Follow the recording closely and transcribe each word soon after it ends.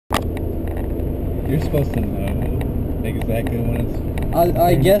You're supposed to know exactly when it's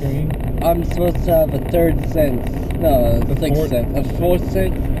I guess green. I'm supposed to have a third sense. No, a sixth sense. A fourth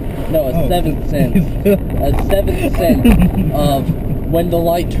sense? No, a seventh sense. A seventh sense of when the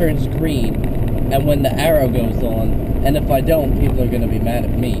light turns green and when the arrow goes on. And if I don't, people are going to be mad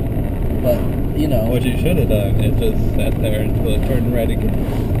at me. But, you know. What you should have done is just sat there until it turned red again.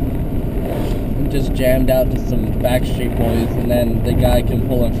 And just jammed out to some Backstreet Boys, and then the guy can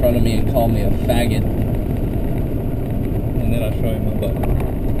pull in front of me and call me a faggot. And then I'll show him my butt.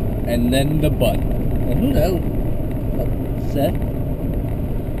 And then the butt. Who knows? Seth?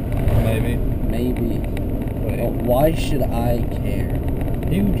 Maybe. Maybe. Wait. Well, why should I care?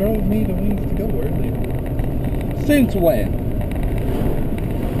 You drove me to Wings to Go earlier. Since when?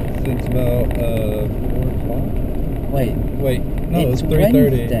 Since about 4 o'clock? Wait, no, it's it's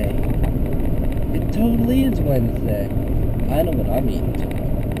 3:30. Wednesday. It totally is Wednesday. I know what I'm eating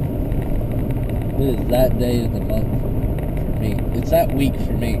tomorrow. It is that day of the month for me. It's that week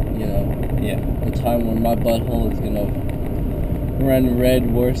for me, you know. Yeah. The time when my butthole is gonna run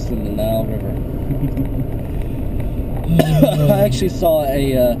red worse than the Nile River. I actually saw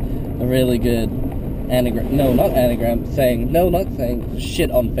a really good anagram. No, not anagram. Not saying shit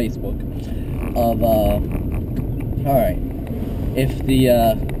on Facebook. Of alright.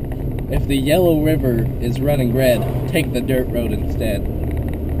 If the yellow river is running red, take the dirt road instead.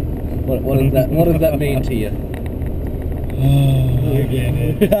 What does that mean to you? I get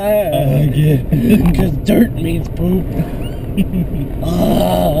it. I get it. Because dirt means poop.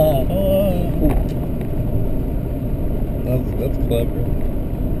 That's clever.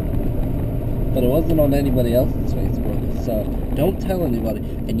 But it wasn't on anybody else's Facebook, so don't tell anybody,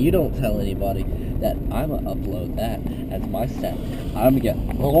 and you don't tell anybody that I'm gonna upload that as my stat. I'm gonna get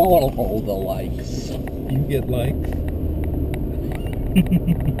all the likes. You get likes.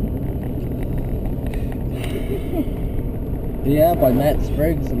 Yeah, by Matt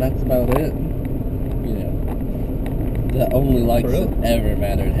Spriggs, and that's about it. You know, the only likes that ever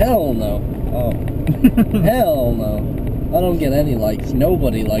mattered. Hell no. Oh. Hell no. I don't get any likes.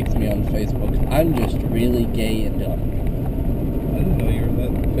 Nobody likes me on Facebook. I'm just really gay and dumb. I didn't know you were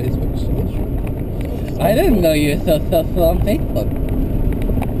that Facebook social. I didn't know you were on Facebook.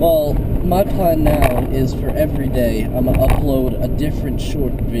 Well, my plan now is for every day I'm gonna upload a different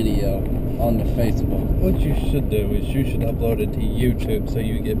short video onto Facebook. What you should do is you should upload it to YouTube so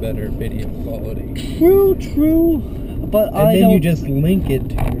you get better video quality. True. But and then you just link it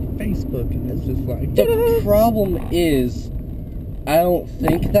to your Facebook, and it's just like. The problem is, I don't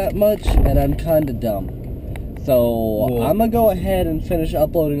think that much, and I'm kind of dumb. So I'm gonna go ahead and finish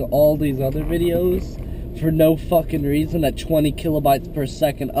uploading all these other videos for no fucking reason at 20 kilobytes per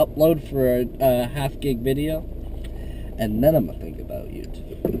second upload for a half gig video, and then I'm gonna think about YouTube.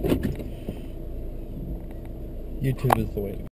 YouTube is the way to go.